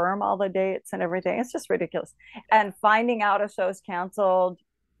confirm all the dates and everything. It's just ridiculous. And finding out a show's canceled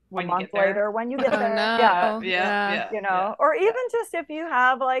a month later when you get there. No. Or even just if you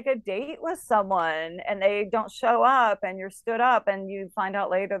have like a date with someone and they don't show up and you're stood up and you find out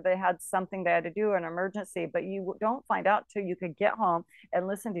later they had something they had to do, an emergency, but you don't find out till you could get home and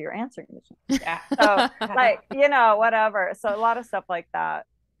listen to your answering machine. So like, whatever. So a lot of stuff like that.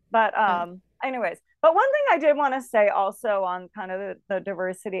 But anyways, but one thing I did want to say also on kind of the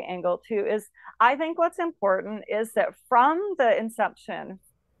diversity angle too is I think what's important is that from the inception,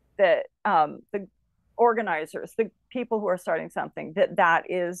 that the organizers, the people who are starting something, that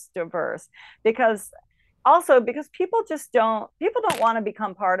is diverse, because people don't want to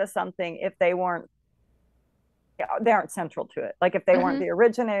become part of something if they aren't central to it. Like if they weren't the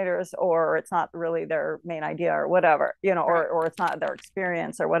originators, or it's not really their main idea or whatever, or it's not their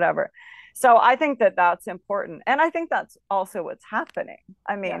experience or whatever. So I think that that's important. And I think that's also what's happening.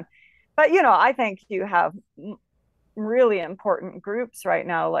 I mean, but I think you have really important groups right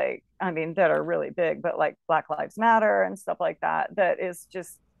now, like, I mean, that are really big, but like Black Lives Matter and stuff like that, that is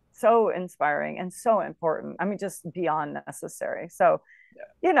just so inspiring and so important. I mean, just beyond necessary. So,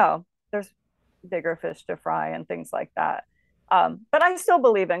 there's bigger fish to fry and things like that. But I still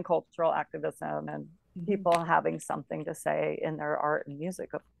believe in cultural activism and people having something to say in their art and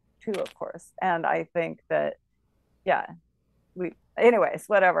music too, of course. And I think that, anyways,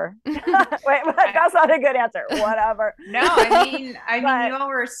 whatever. Wait, that's not a good answer. Whatever. No, I mean, you all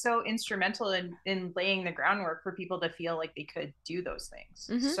were so instrumental in laying the groundwork for people to feel like they could do those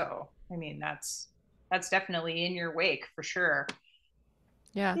things. So, I mean, that's definitely in your wake for sure.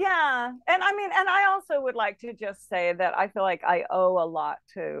 Yeah. And I mean, and I also would like to just say that I feel like I owe a lot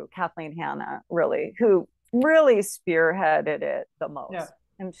to Kathleen Hanna, really, who really spearheaded it the most. Yeah.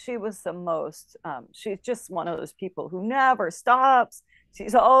 And she was the most, she's just one of those people who never stops.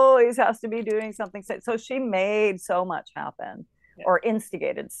 She's always has to be doing something. So she made so much happen, or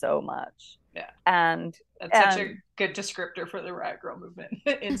instigated so much. Yeah. And that's such a good descriptor for the Riot Grrrl movement.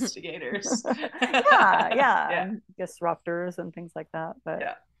 Instigators. yeah. Disruptors and things like that.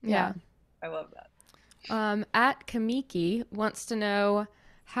 But yeah. I love that. At Kamiki wants to know,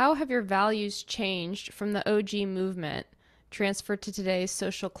 how have your values changed from the OG movement transferred to today's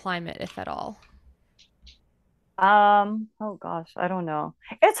social climate, if at all? Oh gosh, I don't know.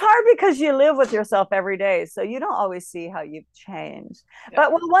 It's hard because you live with yourself every day, so you don't always see how you've changed.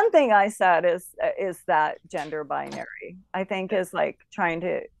 But one thing I said is that gender binary, I think, is like trying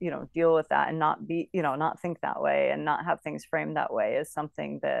to deal with that and not be not think that way and not have things framed that way is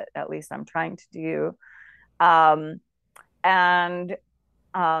something that at least I'm trying to do. And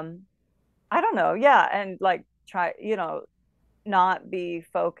I don't know, and like try not be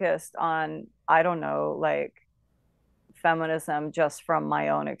focused on, I don't know, like feminism just from my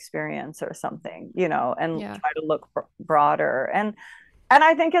own experience or something, you know, and Yeah. try to look broader. And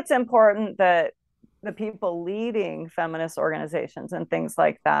I think it's important that the people leading feminist organizations and things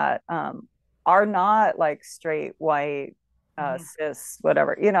like that are not like straight white cis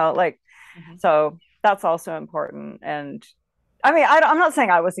whatever, you know, like so that's also important. And I mean, I'm not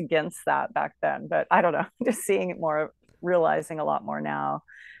saying I was against that back then, but I don't know, just seeing it more, realizing a lot more now.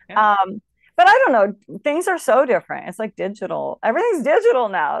 Yeah. But I don't know, things are so different. It's like digital, everything's digital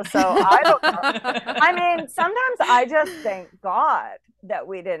now, so I don't know. I mean, sometimes I just thank God that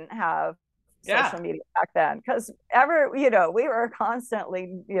we didn't have social media back then, because you know, we were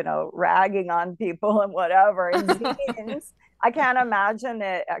constantly, you know, ragging on people and whatever, and zines. I can't imagine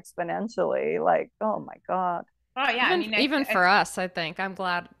it exponentially, like, oh my God. Oh yeah, even for us, I think I'm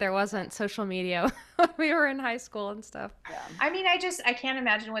glad there wasn't social media when we were in high school and stuff. Yeah. I mean, I can't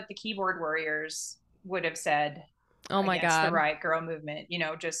imagine what the keyboard warriors would have said Oh my against God. the Riot Grrrl movement, you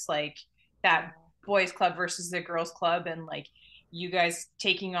know, just like that boys club versus the girls club, and like you guys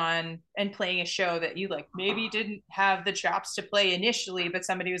taking on and playing a show that you like maybe didn't have the chops to play initially, but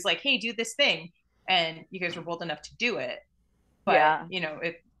somebody was like, hey, do this thing, and you guys were bold enough to do it. But you know,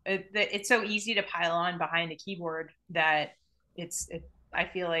 it's so easy to pile on behind a keyboard that I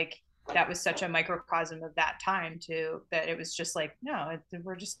feel like that was such a microcosm of that time too, that it was just like, no,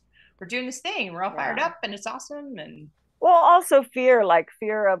 we're doing this thing, we're all fired up and it's awesome. And well, also fear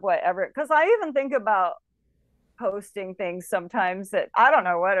of whatever, because I even think about posting things sometimes that I don't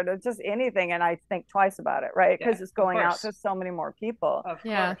know what it is, just anything, and I think twice about it, right? Because it's going out to so many more people. Of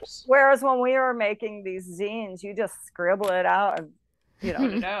course. Whereas when we were making these zines, you just scribble it out and, you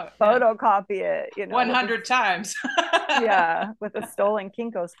know, photocopy it, you know, 100 times. With a stolen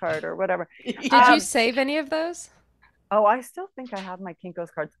Kinko's card or whatever. Did you save any of those? Oh, I still think I have my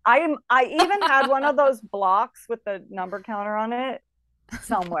Kinko's cards. I even had one of those blocks with the number counter on it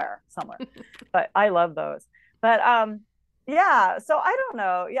somewhere. But I love those. But yeah, so I don't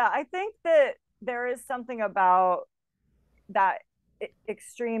know. Yeah, I think that there is something about that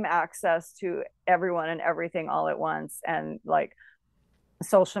extreme access to everyone and everything all at once, and like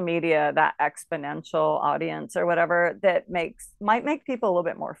social media, that exponential audience or whatever, that might make people a little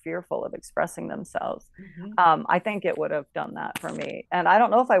bit more fearful of expressing themselves. I think it would have done that for me, and I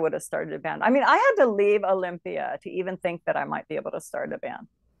don't know if I would have started a band. I mean, I had to leave Olympia to even think that I might be able to start a band.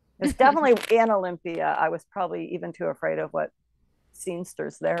 It's definitely in Olympia, I was probably even too afraid of what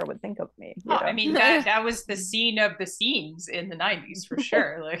scenesters there would think of me. You know? I mean, that was the scene of the scenes in the 90s for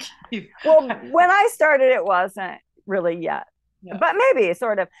sure. Like, well, when I started, it wasn't really yet. Yeah. But maybe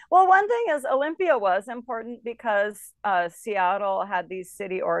sort of. Well, one thing is Olympia was important because Seattle had these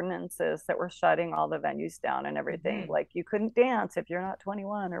city ordinances that were shutting all the venues down and everything. Like you couldn't dance if you're not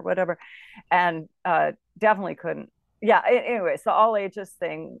 21 or whatever, and definitely couldn't. Yeah. Anyway, so all ages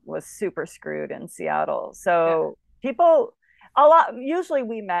thing was super screwed in Seattle. So people, usually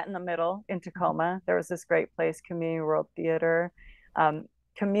we met in the middle in Tacoma. There was this great place, Community World Theater. Yeah.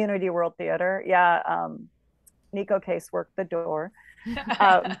 Nico Case worked the door.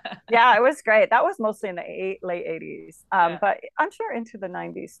 Yeah, it was great. That was mostly in the late 80s. But I'm sure into the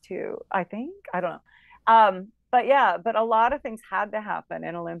 90s too, I think. I don't know. But yeah, but a lot of things had to happen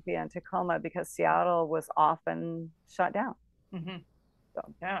in Olympia and Tacoma because Seattle was often shut down.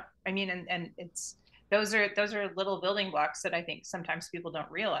 So. Yeah, I mean, and it's those are little building blocks that I think sometimes people don't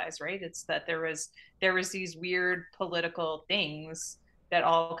realize, right? It's that there was these weird political things that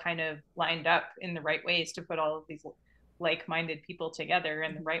all kind of lined up in the right ways to put all of these like-minded people together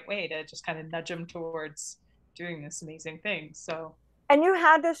in the right way to just kind of nudge them towards doing this amazing thing. So, and you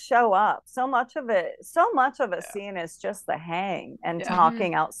had to show up. So much of a scene is just the hang and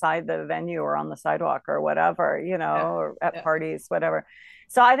talking outside the venue or on the sidewalk or whatever, you know, or at parties, whatever.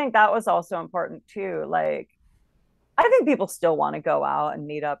 So I think that was also important too. Like, I think people still want to go out and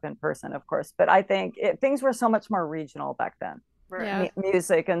meet up in person, of course, but I think things were so much more regional back then.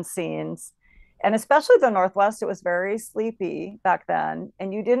 Music and scenes, and especially the Northwest, it was very sleepy back then,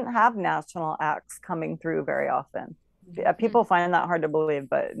 and you didn't have national acts coming through very often. People find that hard to believe,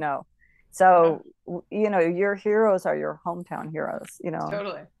 but no. So you know, your heroes are your hometown heroes, you know.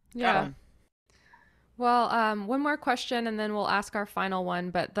 Totally. Yeah. Well, one more question and then we'll ask our final one,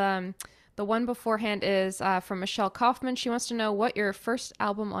 but the one beforehand is from Michelle Kaufman. She wants to know what your first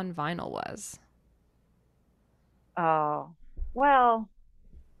album on vinyl was. Oh, well,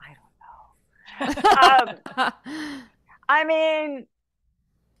 I don't know. I mean,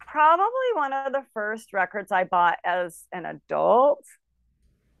 probably one of the first records I bought as an adult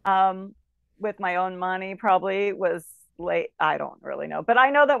with my own money probably was late. I don't really know, but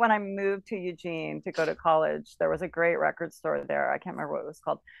I know that when I moved to Eugene to go to college, there was a great record store there. I can't remember what it was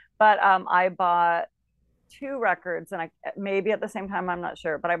called, but I bought 2 records, and I maybe at the same time, I'm not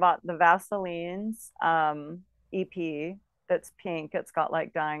sure, but I bought the Vaseline's EP. That's pink. It's got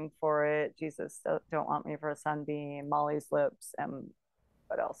like Dying for It, Jesus Don't Want Me for a Sunbeam, Molly's Lips, and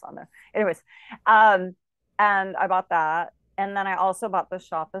what else on there? Anyways, and I bought that, and then I also bought the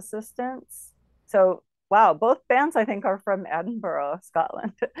Shop Assistants. So wow, both bands I think are from Edinburgh,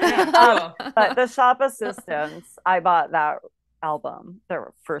 Scotland. But the Shop Assistants, I bought that album,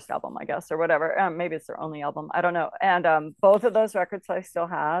 their first album, I guess, or whatever. Maybe it's their only album. I don't know. And both of those records I still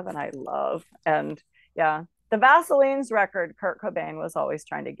have and I love. And yeah, the Vaseline's record, Kurt Cobain was always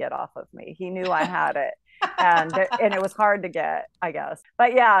trying to get off of me. He knew I had it, and it was hard to get, I guess.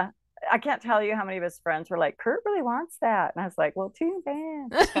 But yeah, I can't tell you how many of his friends were like, Kurt really wants that. And I was like, well, too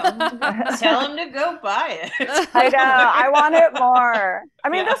bad. Tell him to go buy it. I know. I want it more. I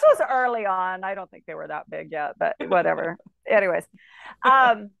mean, this was early on. I don't think they were that big yet, but whatever. Anyways.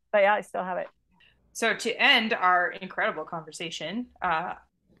 But yeah, I still have it. So to end our incredible conversation,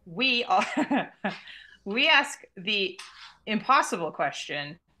 we ask the impossible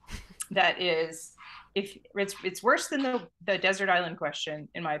question that is, if it's worse than the desert island question,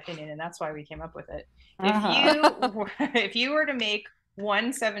 in my opinion, and that's why we came up with it. If you were to make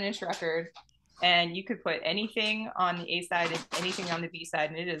one 7-inch record and you could put anything on the A side and anything on the B side,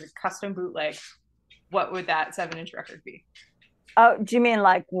 and it is a custom bootleg, what would that 7-inch record be? Oh, do you mean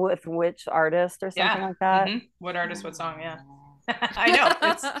like with which artist or something like that? Mm-hmm. What artist, what song? Yeah. I know,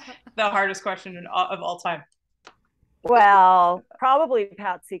 it's the hardest question of all time. Well, probably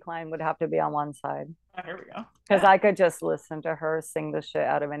Patsy Cline would have to be on one side. Oh, here we go. Because I could just listen to her sing the shit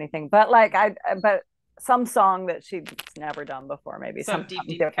out of anything. But like but some song that she's never done before, maybe some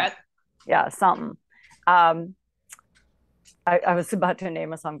deep cut. Yeah, something. I was about to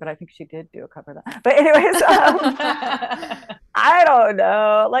name a song, but I think she did do a cover of that. But anyways, I don't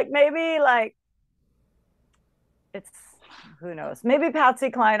know. Like maybe like it's, who knows? Maybe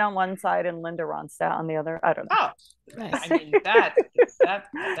Patsy Cline on one side and Linda Ronstadt on the other. I don't know. Oh, nice. I mean that is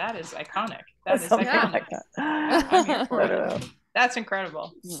iconic. That is iconic. I'm here for it. That's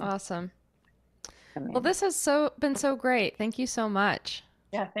incredible. Awesome. Well, this has been so great. Thank you so much.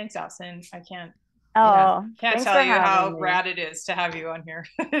 Yeah, thanks, Allison. I can't can't tell you how rad it is to have you on here.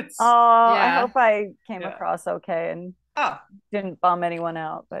 I hope I came across okay and didn't bum anyone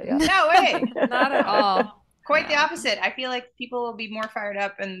out. But yeah, no way, not at all. Quite the opposite. I feel like people will be more fired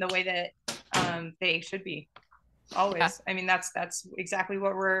up in the way that they should be. Always. Yeah. I mean, that's exactly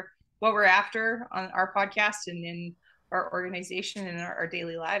what we're after on our podcast and in our organization and our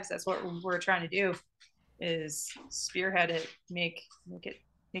daily lives. That's what we're trying to do, is spearhead it, make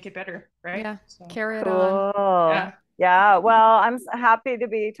it better, right? Yeah. So. Carry it on. Yeah. Yeah, well, I'm happy to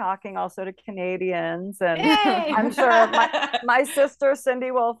be talking also to Canadians, and Yay! I'm sure my sister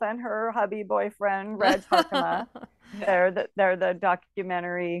Cindy Wolfe and her hubby boyfriend Reg Harkema, they're the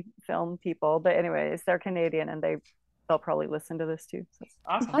documentary film people. But anyways, they're Canadian, and they'll probably listen to this too. So.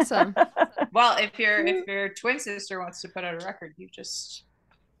 Awesome. Well, if your twin sister wants to put out a record, you just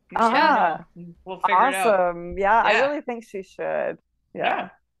we'll figure it out. Awesome. Yeah, I really think she should. Yeah.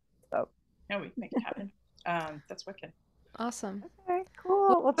 So we can make it happen. That's wicked. Awesome. Okay,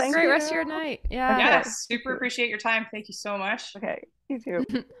 cool. Well, thank you. Great rest of your night. Yeah. Okay. Yeah, super appreciate your time. Thank you so much. Okay, you too.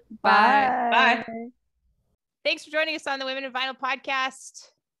 Bye. Bye. Thanks for joining us on the Women in Vinyl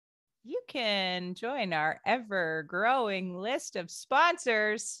podcast. You can join our ever-growing list of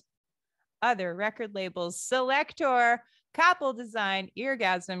sponsors. Other record labels: Selector, Couple Design,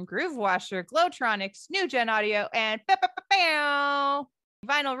 Eargasm, Groove Washer, Glowtronics, New Gen Audio, and Vinyl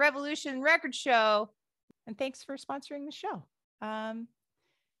Revolution Record Show. And thanks for sponsoring the show.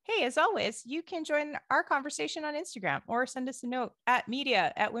 Hey, as always, you can join our conversation on Instagram or send us a note at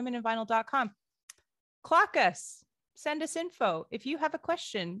media@womeninvinyl.com. Clock us. Send us info. If you have a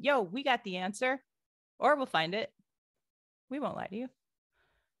question, we got the answer, or we'll find it. We won't lie to you.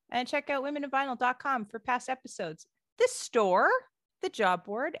 And check out womeninvinyl.com for past episodes, the store, the job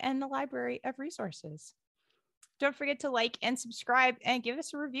board, and the library of resources. Don't forget to like and subscribe and give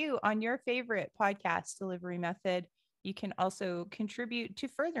us a review on your favorite podcast delivery method. You can also contribute to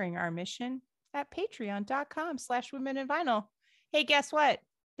furthering our mission at patreon.com/womeninvinyl. Hey, guess what?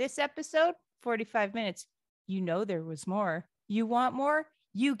 This episode, 45 minutes. You know there was more. You want more?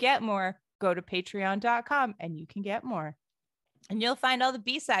 You get more. Go to patreon.com and you can get more. And you'll find all the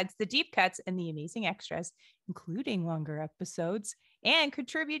B-sides, the deep cuts, and the amazing extras, including longer episodes, and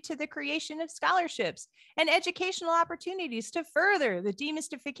contribute to the creation of scholarships and educational opportunities to further the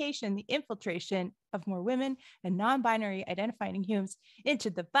demystification, the infiltration of more women and non-binary identifying humans into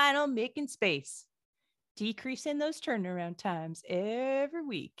the vinyl making space, decreasing those turnaround times every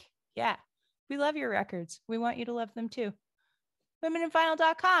week. Yeah, we love your records. We want you to love them too.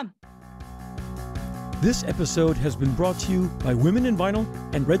 womeninvinyl.com. This episode has been brought to you by Women in Vinyl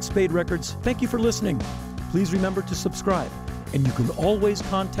and Red Spade Records. Thank you for listening. Please remember to subscribe, and you can always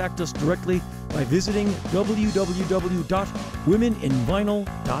contact us directly by visiting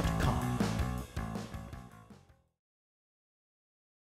www.womeninvinyl.com.